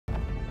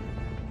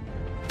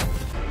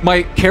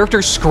My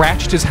character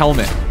scratched his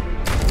helmet.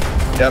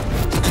 Yep.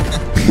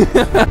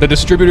 The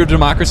distributor of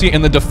democracy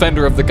and the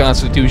defender of the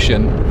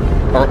Constitution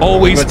are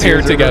always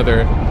paired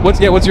together. What's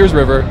yours,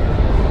 River?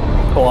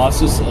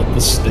 Colossus of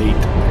the State.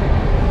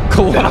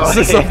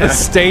 Colossus of the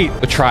State.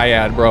 The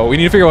triad, bro. We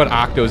need to figure out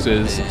what Octos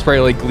is. It's probably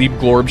like Glebe,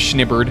 Glorb,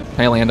 Schnibbered.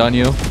 Can I land on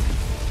you?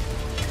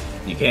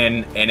 You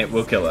can, and it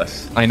will kill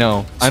us. I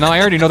know. I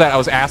already know that. I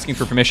was asking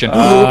for permission.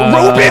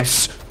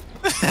 Robots!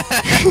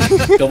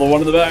 Kill the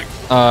one in the back.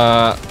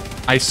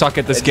 I suck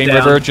at this It's game,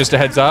 down. River. Just a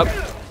heads up.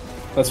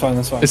 That's fine,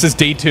 that's fine. This is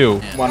day 2.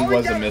 One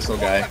was a missile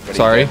guy. But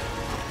Sorry.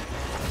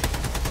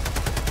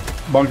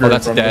 Bunker Oh,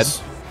 that's in front dead. of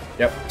us.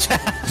 Yep.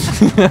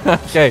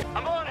 Okay.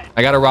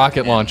 I got a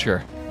rocket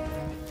launcher.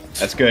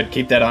 That's good.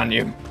 Keep that on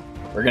you.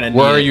 We're gonna.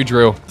 Where are you,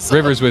 Drew?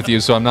 River's with you,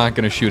 so I'm not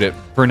gonna shoot it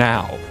for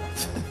now.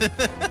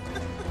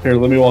 Here,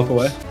 let me walk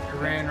away. I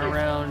ran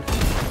around.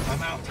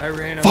 I'm out. I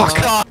ran Fuck.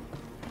 around.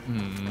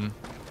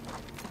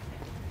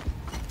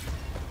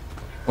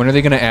 When are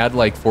they gonna add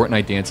like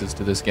Fortnite dances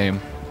to this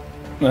game?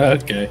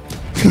 Okay.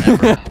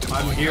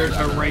 I'm here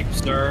to rape,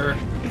 sir.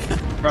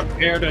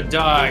 Prepare to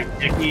die,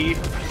 Dickie.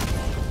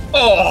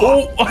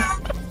 Oh!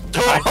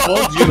 I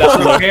told you to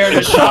prepare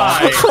to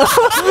die.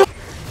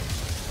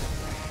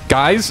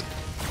 Guys?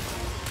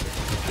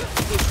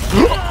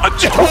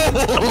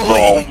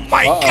 Oh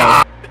my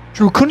god!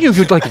 Drew, couldn't you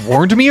have like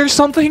warned me or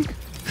something?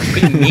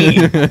 What do you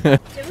mean?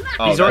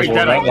 Oh, He's already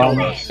dead. I killed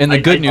him. And the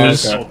good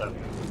news, I killed him.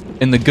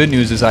 and the good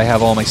news is I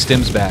have all my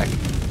stims back.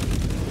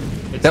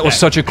 It's That was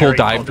such a cool very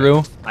dive,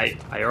 Drew. I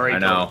already I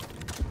know. killed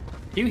him.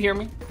 Do you hear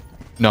me?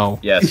 No.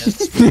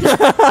 Yes.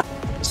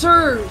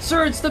 Sir,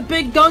 it's the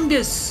big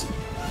Gungus.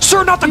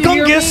 Sir, not the Do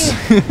you hear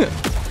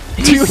Gungus!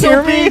 He's Do you so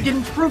hear me? big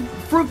and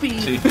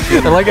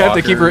froopy. I like I have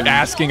to keep her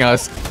asking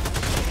us.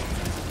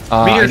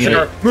 Meteors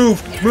are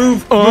move.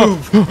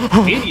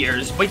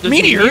 Meteors? Wait, there's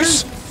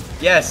Meteors?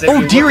 Yes. if Oh,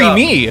 you look dearie up,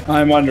 me!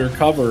 I'm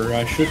undercover.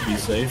 I should be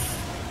safe.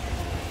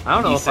 I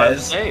don't know He if I'm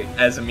says safe.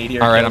 as a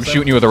meteor. Alright, I'm kills him.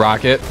 shooting you with a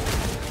rocket.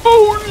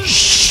 Holy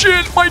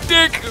shit, my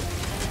dick!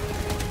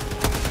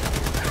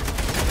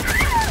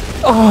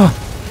 Oh,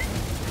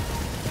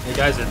 Hey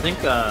guys, I think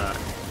I'm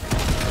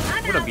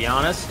gonna be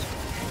honest.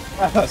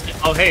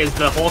 Oh hey, is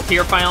the Hulk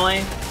here finally?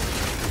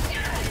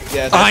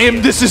 Yes.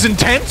 this is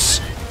intense!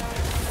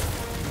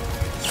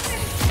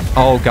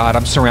 Oh god,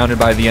 I'm surrounded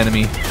by the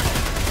enemy.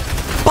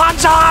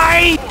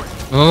 Bonsai!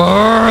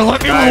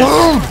 Let me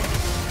alone!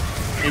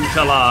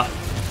 Inshallah.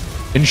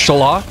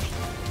 Inshallah.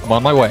 I'm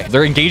on my way.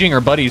 They're engaging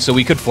our buddies, so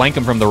we could flank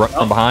them from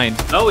from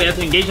behind. Oh, we have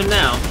to engage him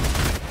now.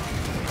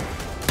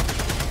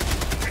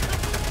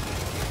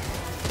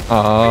 He's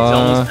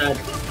almost dead.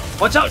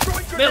 Watch out!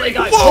 Melee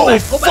guy! Whoa, Go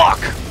back, go back.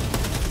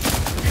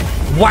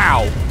 fuck!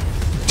 Wow.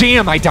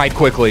 Damn, I died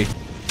quickly.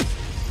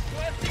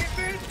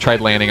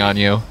 Tried landing on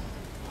you.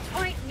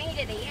 Point me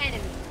to the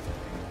enemy.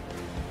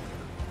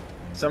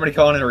 Somebody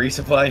calling in a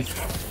resupply.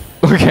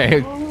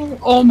 Okay.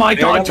 Oh my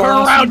god, turn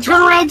around,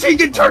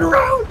 Tegan, turn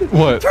around!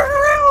 What? Turn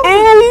around!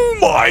 Oh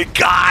my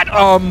god!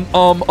 Calling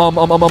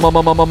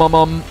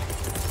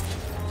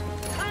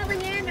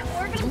in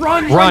orbital.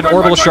 Run,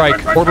 orbital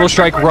strike. Orbital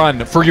strike,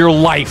 run. For your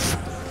life.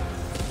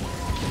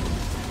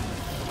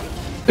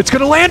 It's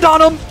gonna land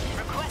on him!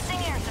 Requesting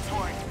air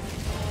support.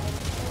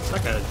 It's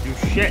not gonna do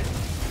shit.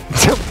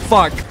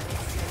 Fuck.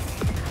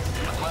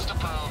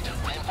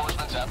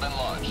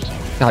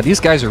 God,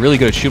 these guys are really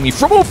good at shooting me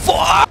from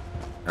afar!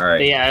 All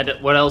They right.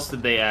 add, what else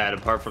did they add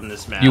apart from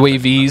this map?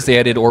 UAVs, they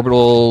added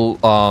orbital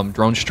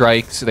drone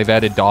strikes. They've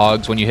added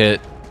dogs when you hit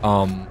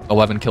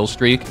 11 kill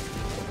streak.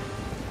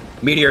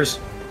 Meteors.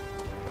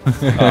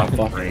 Oh,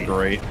 fucking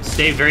great.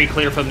 Stay very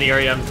clear from the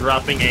area. I'm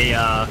dropping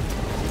a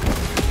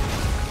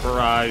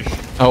barrage.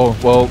 Oh,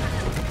 well.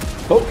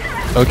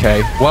 Oh,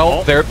 Okay.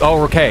 Well, there.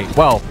 Oh, okay.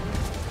 Well,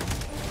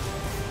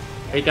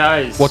 Hey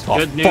guys, What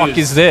the good fuck news.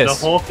 is this?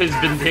 The Hulk has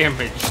been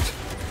damaged.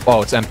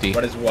 oh, it's empty.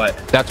 What is what?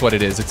 That's what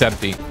it is. It's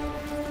empty.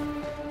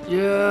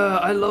 Yeah,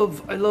 I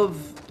love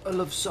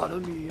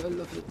sodomy. I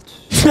love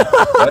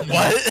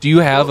it. Do you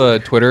have a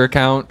Twitter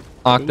account,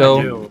 Octo?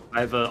 I do. I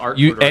have an art.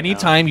 You Twitter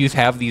anytime you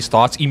have these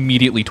thoughts,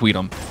 immediately tweet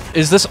them.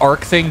 Is this arc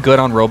thing good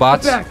on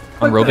robots?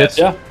 On robots?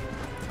 yeah. account.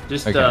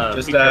 Just, Okay.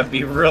 Just be careful.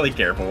 be really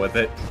careful with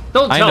it.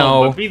 Don't I tell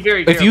know. them, but be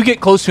very If careful. you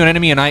get close to an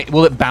enemy and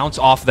will it bounce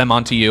off them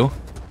onto you?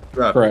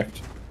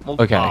 Correct. Well,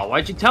 Okay. oh,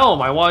 why'd you tell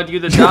him? I wanted you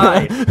to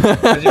die.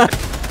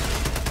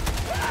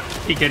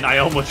 Deacon, I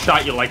almost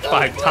shot you like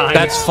 5 times.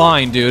 That's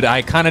fine, dude.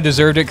 I kind of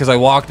deserved it because I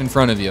walked in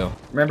front of you.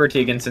 Remember,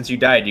 Tegan, since you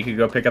died, you could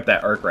go pick up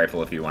that arc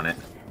rifle if you want it.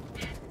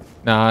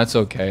 Nah, it's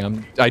okay.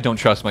 I don't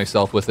trust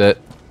myself with it.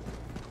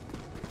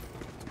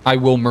 I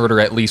will murder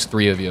at least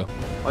 3 of you.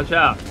 Watch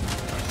out.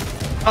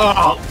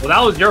 Oh, well,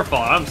 that was your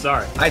fault. I'm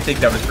sorry. I think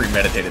that was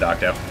premeditated,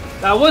 Octo.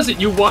 That wasn't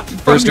you walked in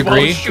front First of me while I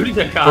degree. was shooting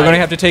a guy. We're gonna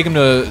have to take him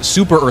to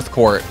Super Earth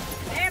Court.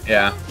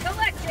 Yeah.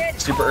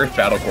 Collected. Super Earth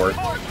Battle Court.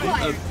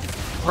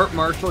 Court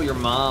martial your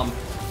mom.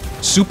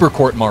 Super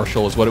Court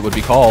Martial is what it would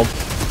be called.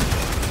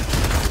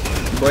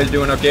 You boys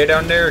doing okay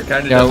down there?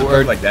 Kind of Yeah, doesn't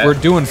look like that. we're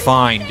doing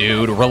fine,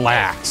 dude.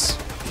 Relax.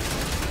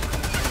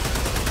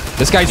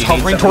 This guy's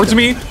hovering towards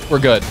me. We're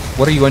good.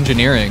 What are you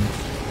engineering?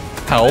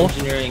 Hell?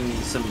 Engineering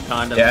some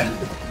condoms Yeah.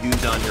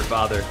 used on your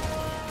father.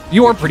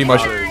 You are pretty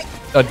much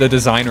the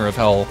designer of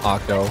Hell,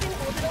 Octo.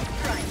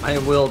 I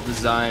will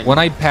design. When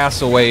I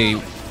pass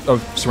away,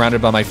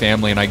 surrounded by my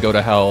family, and I go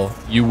to Hell,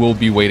 you will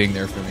be waiting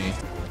there for me.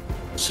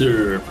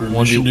 Sir,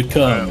 permission to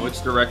come.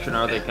 Which direction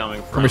are they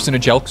coming from? Permission to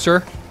jelk,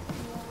 sir?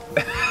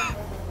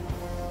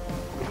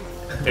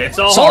 It's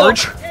a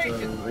Sarge! Hulk.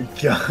 Oh my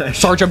gosh.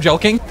 Sarge, I'm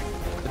joking.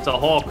 It's a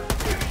Hulk.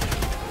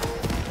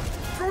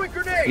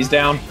 He's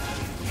down.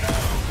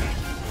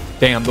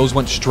 Damn, those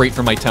went straight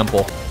for my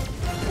temple.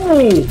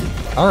 Ooh,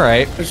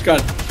 Alright. I just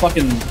got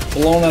fucking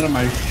blown out of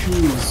my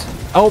shoes.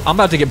 Oh, I'm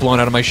about to get blown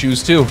out of my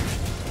shoes, too.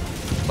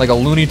 Like a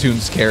Looney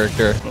Tunes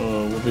character.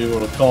 We'll be able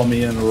to call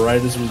me in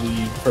right as we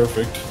leave.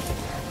 Perfect.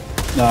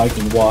 Now I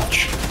can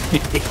watch.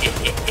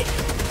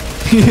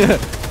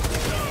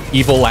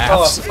 Evil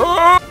laughs.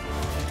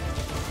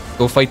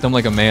 Go fight them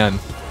like a man.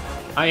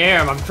 I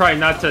am. I'm trying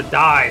not to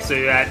die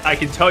so that I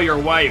can tell your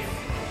wife.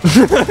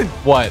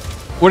 What?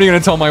 What are you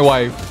gonna tell my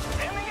wife?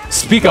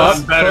 Speak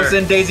up. Better. Close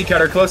in Daisy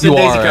Cutter. Close in You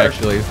Daisy are, Cutter.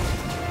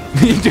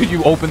 actually. Dude,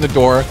 you open the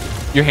door,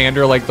 you hand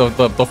her like the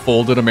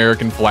folded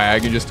American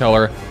flag, you just tell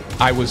her,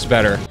 I was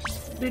better.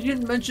 They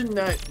didn't mention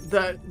that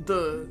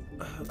the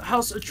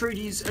House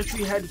Atreides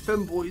actually had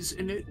femboys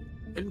in it,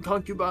 and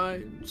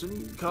concubines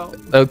and cow.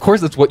 Of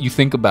course, that's what you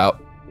think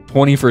about.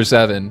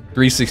 24/7,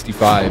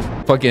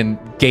 365. Fucking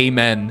gay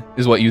men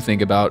is what you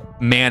think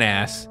about. Man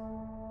ass.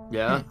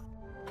 Yeah.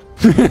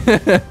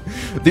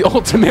 The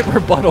ultimate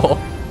rebuttal.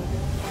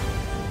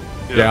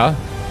 Yeah.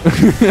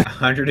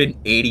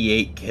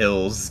 188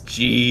 kills.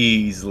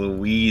 Jeez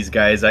Louise,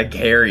 guys. I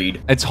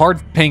carried. It's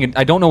hard paying.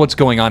 I don't know what's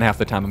going on half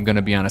the time, I'm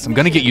gonna be honest. I'm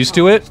gonna get used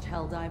to it.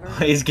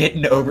 He's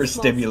getting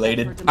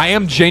overstimulated. I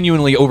am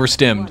genuinely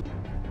overstimmed.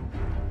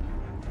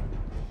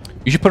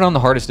 You should put it on the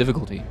hardest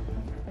difficulty.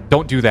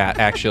 Don't do that,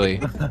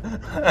 actually.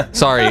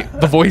 Sorry,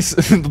 the voice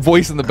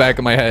in the back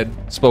of my head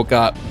spoke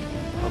up.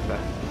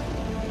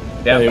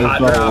 Yeah, Hey, hot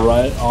we're drop.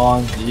 right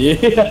on.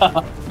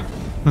 Yeah.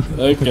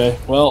 Okay,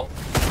 well.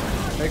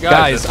 Hey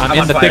Guys, I'm in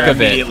on the fire thick of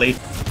it. immediately.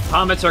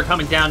 Comments are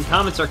coming down.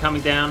 Comments are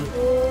coming down.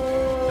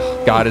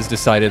 God has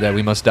decided that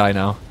we must die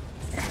now.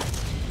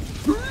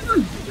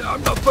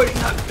 I'm not fighting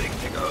that big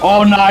nigga.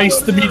 Oh, nice.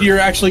 The meteor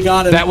actually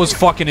got it. That was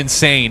fucking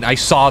insane. I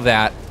saw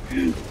that.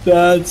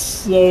 That's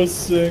so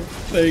sick.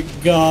 Thank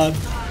God.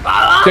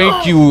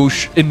 Thank you,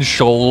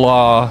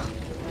 inshallah.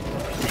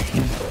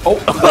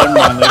 Oh, never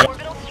mind.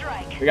 Orbital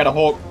strike. We got a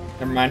Hulk.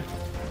 Never mind.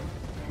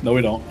 No,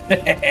 we don't.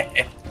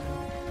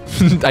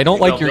 I don't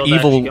like your They'll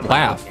evil actually get my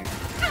laugh.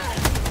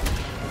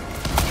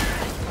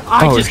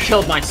 I Oh, just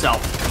killed myself.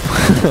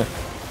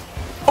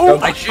 Oh,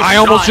 I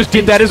almost just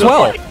did that as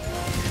well.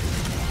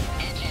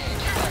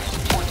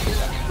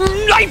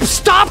 I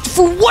stopped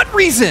for what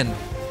reason?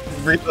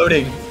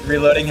 Reloading.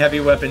 Reloading heavy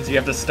weapons. You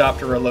have to stop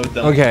to reload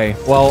them. Okay,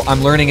 well,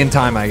 I'm learning in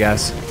time, I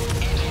guess.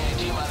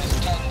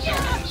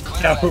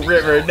 No,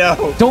 River,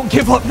 no. Don't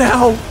give up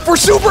now! For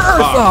Super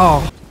Earth!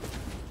 Oh.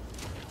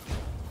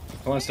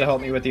 Who wants to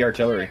help me with the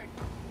artillery?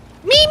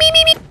 Me.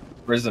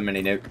 Where's the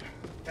mini nuke?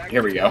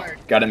 Here we go.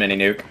 Got a mini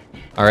nuke.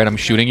 Alright, I'm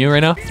shooting you right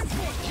now.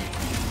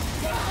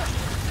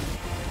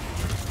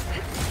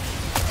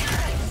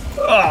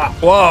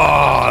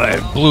 Whoa, they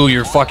blew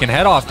your fucking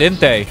head off, didn't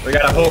they? We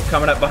got a Hulk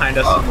coming up behind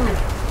us.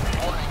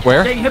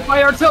 Where? Getting hit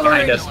by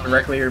artillery. Behind us.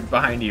 Directly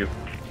behind you.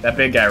 That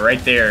big guy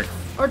right there.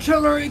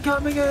 Artillery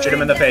coming in. Shoot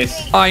him in the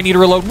face. I need to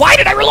reload. Why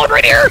did I reload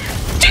right here?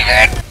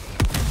 Dang it!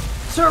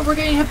 Sir, we're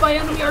getting hit by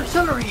enemy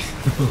artillery.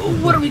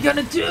 What are we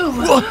gonna do?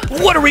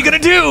 What are we gonna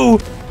do?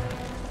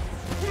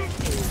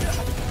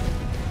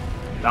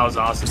 That was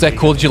awesome. Is that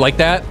cool? Did you like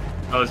that?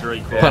 That was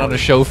really cool. Put on a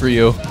show for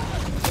you.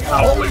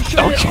 Holy shit.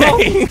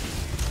 Okay.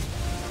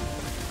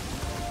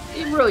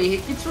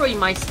 It's really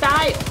my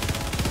style.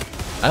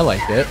 I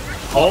liked it.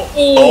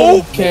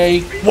 Oh,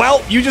 okay.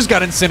 Well, you just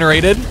got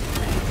incinerated.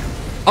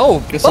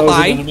 Oh, Guess that was an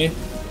bye-bye. enemy.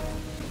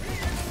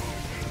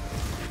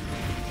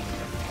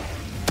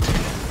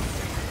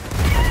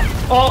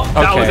 Oh,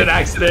 that was Okay. an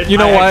accident. You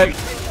know what?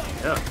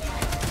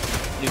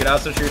 You could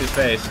also shoot his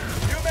face.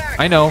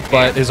 I know,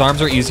 but his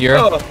arms are easier.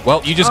 Oh.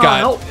 Well, you just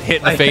got hit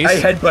in the face. I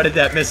headbutted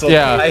that missile.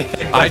 Yeah,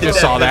 headbutted I just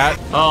saw that.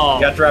 Oh,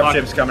 We got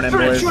dropships coming in,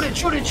 boys. Shoot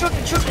it.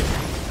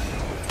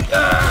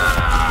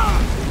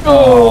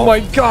 Oh my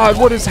god,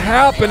 what is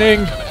happening?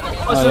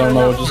 I don't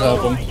know what just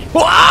happened.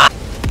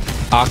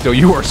 Octo,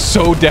 you are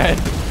so dead.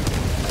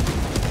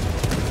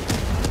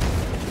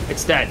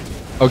 It's dead.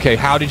 Okay,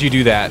 how did you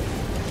do that?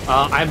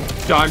 I'm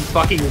darn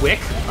fucking Wick,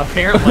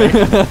 apparently.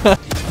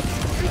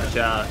 Which,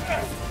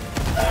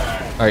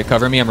 Alright,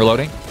 cover me, I'm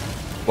reloading.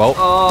 Well, it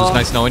was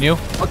nice knowing you.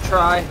 I'll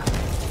try.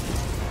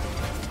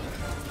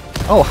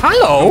 Oh,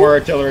 hello! More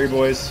artillery,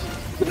 boys.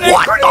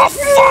 What the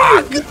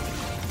fuck?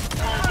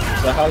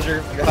 So how's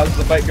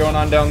the fight going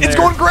on down there? It's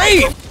going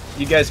great!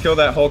 You guys kill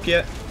that Hulk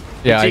yet?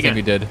 Yeah, I Chicken.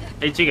 think we did.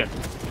 hey, Chicken.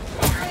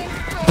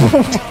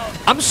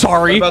 I'm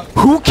sorry. What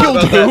about- Who killed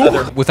what about that who?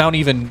 other- Without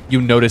even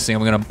you noticing,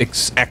 I'm gonna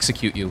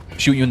execute you.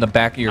 Shoot you in the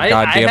back of your I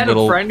goddamn had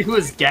little. a friend who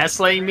was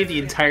gaslighting me the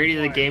entirety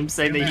of the game,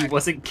 saying that he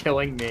wasn't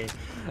killing me.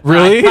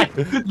 Really?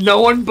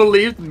 No one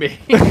believed me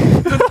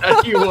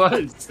that he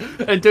was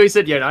until he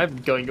said, "Yeah, I'm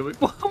killing him."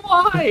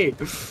 Why?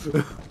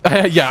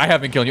 Yeah, I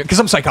haven't killed you because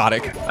I'm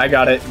psychotic. I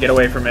got it. Get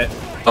away from it.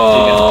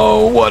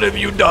 Oh, what have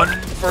you done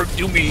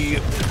to me?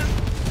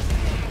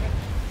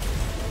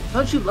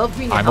 Don't you love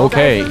being a I'm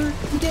okay.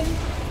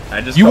 Helldiver?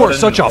 I just You called are in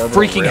such a horrible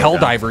freaking railgun.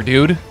 helldiver,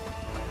 dude.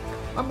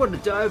 I'm gonna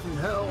dive in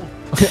hell.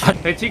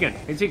 Hey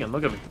Tegan,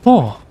 look at me.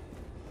 Oh,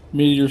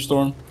 Meteor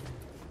storm.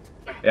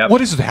 Yep.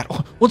 what is that?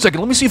 1 second,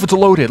 let me see if it's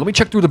loaded. Let me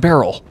check through the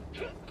barrel.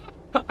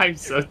 I'm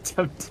so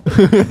tempted.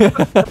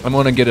 I'm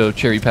gonna get a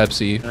cherry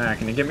Pepsi.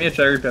 Can you get me a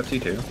cherry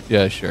Pepsi too?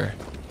 Yeah, sure.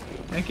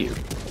 Thank you.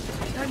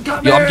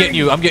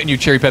 Yo, I'm getting you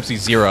cherry Pepsi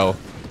Zero.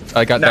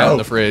 I got that No. in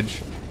the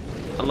fridge.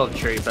 I love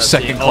cherry Pepsi.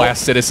 Second class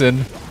citizen.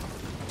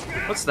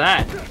 What's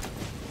that?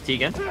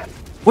 Tegan?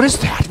 What is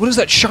that? What is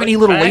that shiny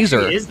little What laser?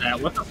 actually is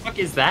that? What the fuck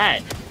is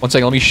that? 1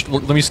 second,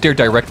 let me stare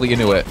directly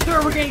into it.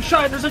 Sir, we're getting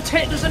shot. There's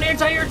an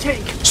anti-air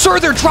tank. Sir,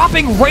 they're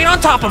dropping right on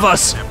top of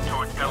us.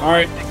 All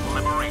right.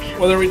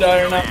 Whether we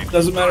die or not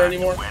doesn't matter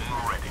anymore.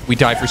 We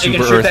die for You Super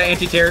can shoot Earth. that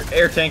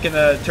anti-air tank in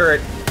the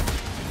turret.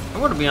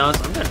 I'm gonna be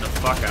honest, I'm getting the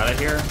fuck out of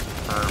here.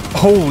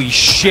 Holy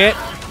shit!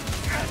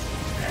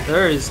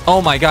 There is.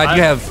 Oh my god,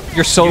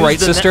 you're so Use right,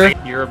 the sister.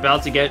 net- You're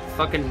about to get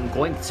fucking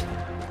goinked.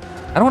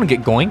 I don't want to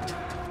get goinked.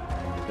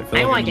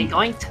 I want to get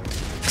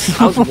goinked.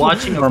 I was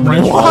watching a Or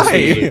French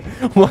Why?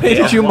 Why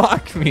did you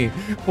mock me?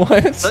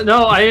 What?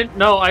 No, I didn't.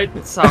 No,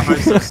 I'm so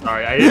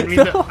sorry. I didn't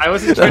mean to. I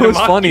wasn't That trying was to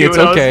mock funny. you. It's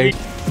I was okay.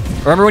 being-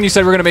 Remember when you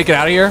said we are gonna make it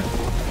out of here?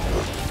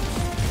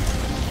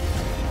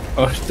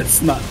 Oh,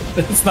 it's not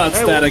Hey,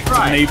 static. we'll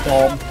try. It's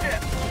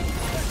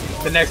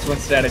napalm. The next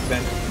one's static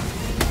then.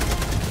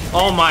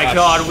 Oh my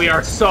god, we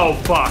are so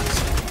fucked.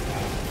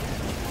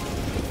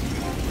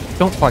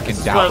 Don't fucking This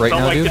is doubt what it right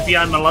felt now, like dude. to be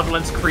on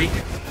Malevolence Creek.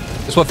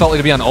 This is what it felt like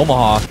to be on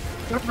Omaha.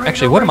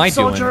 Actually, what am I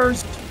doing?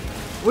 Soldiers.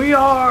 We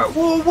are.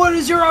 Well, what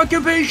is your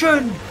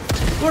occupation?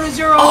 What is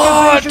your Oh,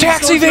 occupation?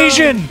 tax soldier?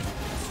 evasion!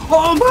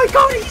 Oh my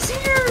god, he's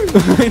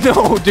here! I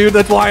know, dude.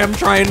 That's why I'm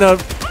trying to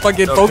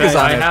fucking focus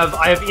on I it. have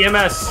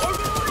EMS.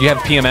 You have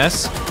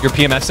PMS? You're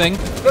PMSing?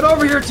 Get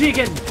over here,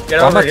 Tegan! Get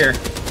I'm over not- here.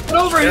 Get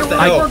over here! Get the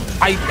we're-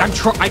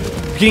 hell. I'm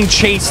getting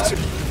chased.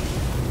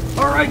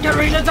 Alright, get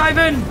ready to dive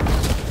in!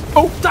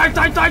 Oh,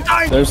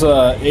 dive! There's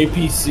a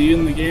APC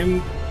in the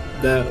game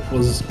that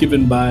was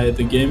given by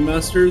the game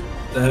master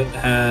that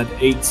had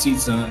 8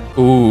 seats in it.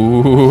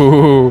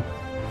 Ooh,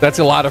 that's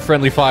a lot of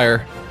friendly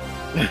fire.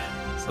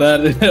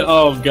 That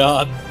oh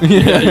god.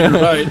 Yeah, you're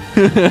right.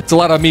 It's a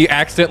lot of me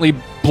accidentally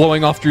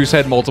blowing off Drew's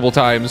head multiple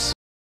times.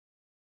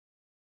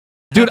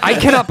 Dude, I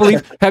cannot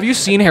believe. Have you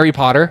seen Harry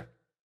Potter?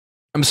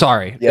 I'm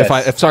sorry if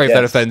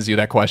that offends you,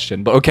 that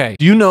question, but okay.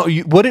 Do you know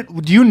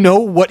do you know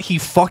what he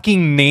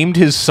fucking named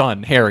his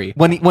son, Harry?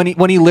 When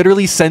he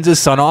literally sends his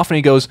son off and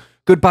he goes,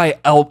 "Goodbye,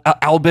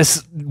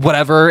 Albus,"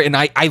 whatever, and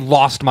I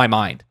lost my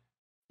mind.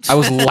 I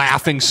was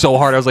laughing so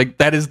hard. I was like,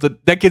 that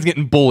kid's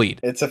getting bullied.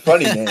 It's a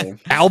funny name.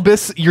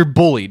 Albus, you're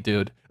bullied,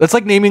 dude. That's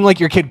like naming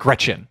like your kid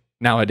Gretchen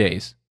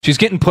nowadays. She's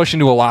getting pushed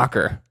into a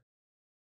locker.